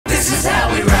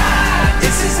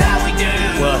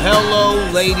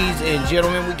ladies and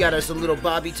gentlemen, we got us a little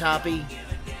Bobby Toppy.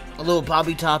 A little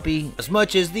Bobby Toppy. As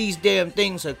much as these damn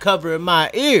things are covering my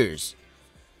ears,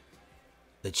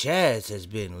 the Chaz has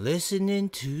been listening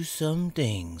to some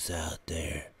things out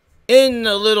there. In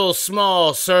the little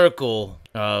small circle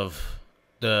of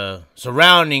the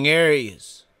surrounding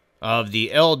areas of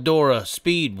the Eldora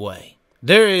Speedway,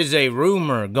 there is a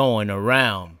rumor going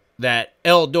around that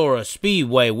Eldora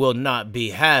Speedway will not be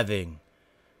having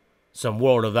some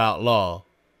World of Outlaw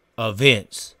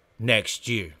events next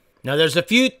year. Now, there's a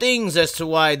few things as to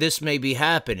why this may be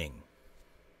happening.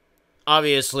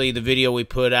 Obviously, the video we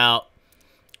put out,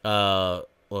 what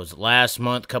was it, last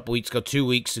month, a couple weeks ago, 2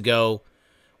 weeks ago,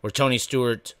 where Tony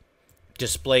Stewart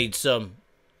displayed some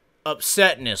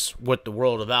upsetness with the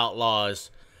World of Outlaws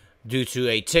due to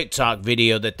a TikTok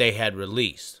video that they had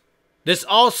released. This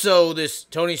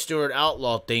Tony Stewart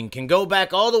Outlaw thing can go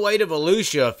back all the way to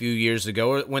Volusia a few years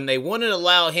ago when they wanted to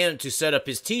allow him to set up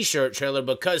his t-shirt trailer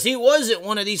because he wasn't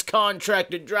one of these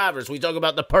contracted drivers. We talk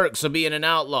about the perks of being an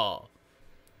outlaw.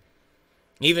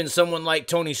 Even someone like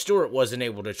Tony Stewart wasn't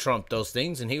able to trump those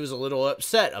things, and he was a little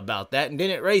upset about that and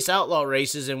didn't race outlaw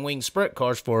races and wing sprint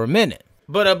cars for a minute.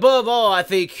 But above all, I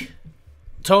think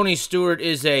Tony Stewart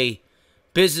is a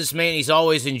businessman. He's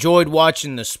always enjoyed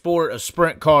watching the sport of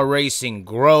sprint car racing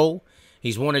grow.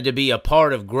 He's wanted to be a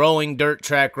part of growing dirt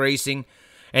track racing.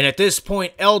 And at this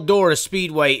point, Eldora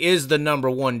Speedway is the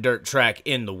 #1 dirt track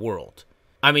in the world.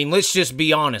 I mean, let's just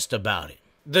be honest about it.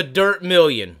 The Dirt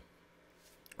Million,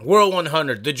 World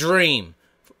 100, The Dream,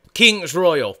 King's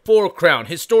Royal, Four Crown,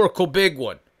 historical big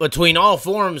one, between all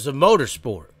forms of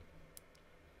motorsport.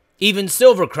 Even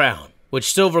Silver Crown,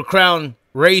 which Silver Crown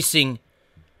racing,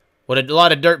 what a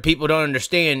lot of dirt people don't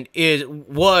understand,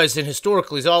 was and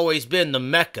historically has always been the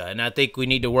mecca, and I think we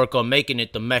need to work on making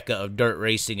it the mecca of dirt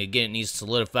racing again. It needs to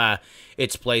solidify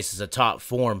its place as a top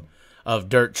form of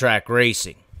dirt track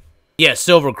racing. Yes,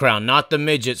 Silver Crown, not the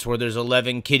midgets where there's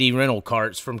 11 kiddie rental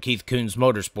carts from Keith Coons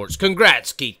Motorsports.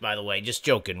 Congrats, Keith, by the way. Just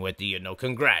joking with you,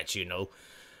 Congrats,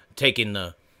 taking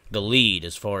the lead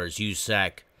as far as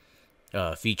USAC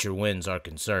feature wins are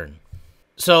concerned.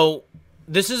 So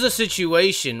this is a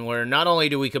situation where not only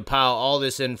do we compile all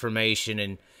this information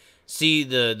and see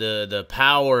the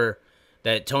power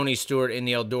that Tony Stewart in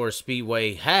the Eldora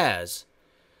Speedway has,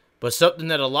 but something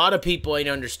that a lot of people ain't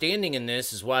understanding in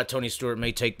this is why Tony Stewart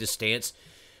may take this stance,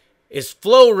 is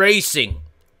Flow Racing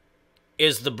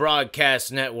is the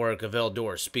broadcast network of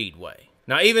Eldora Speedway.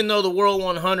 Now, even though the World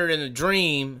 100 and the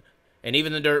Dream and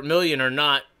even the Dirt Million are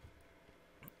not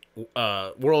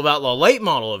World of Outlaw late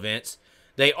model events,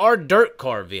 they are dirt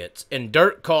car events, and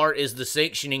dirt car is the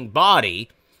sanctioning body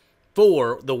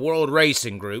for the World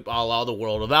Racing Group, a la the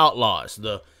World of Outlaws,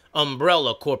 the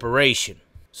umbrella corporation.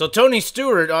 So Tony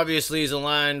Stewart obviously is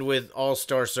aligned with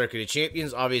All-Star Circuit of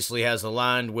Champions, obviously has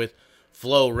aligned with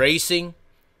Flow Racing,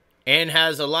 and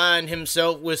has aligned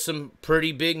himself with some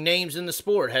pretty big names in the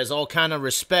sport, has all kind of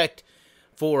respect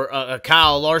for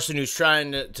Kyle Larson, who's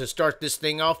trying to start this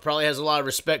thing off, probably has a lot of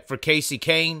respect for Casey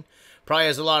Kane, probably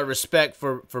has a lot of respect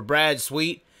for Brad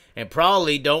Sweet, and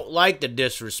probably don't like the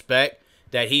disrespect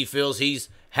that he feels he's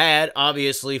had,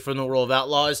 obviously, from the World of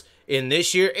Outlaws in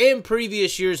this year and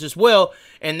previous years as well.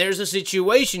 And there's a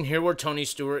situation here where Tony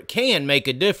Stewart can make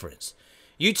a difference.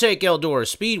 You take Eldora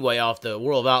Speedway off the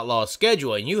World of Outlaws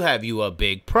schedule, and you have a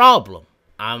big problem,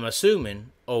 I'm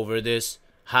assuming, over this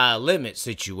high limit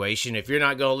situation. If you're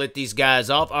not going to let these guys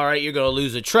off, all right, you're going to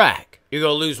lose a track. You're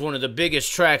going to lose one of the biggest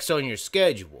tracks on your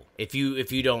schedule if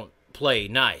you don't play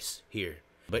nice here.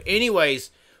 But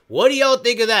anyways, what do y'all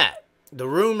think of that? The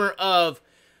rumor of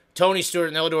Tony Stewart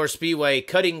and Eldora Speedway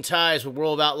cutting ties with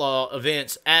World of Outlaw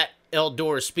events at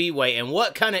Eldora Speedway, and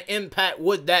what kind of impact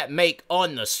would that make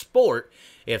on the sport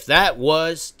if that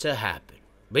was to happen?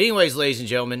 But anyways, ladies and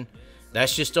gentlemen,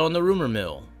 that's just on the rumor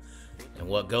mill. And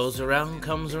what goes around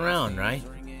comes around, right?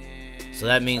 So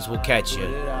that means we'll catch you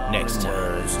next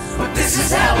time. But this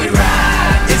is how we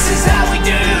ride, this is how we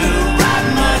do.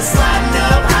 Riding mud, sliding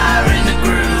up.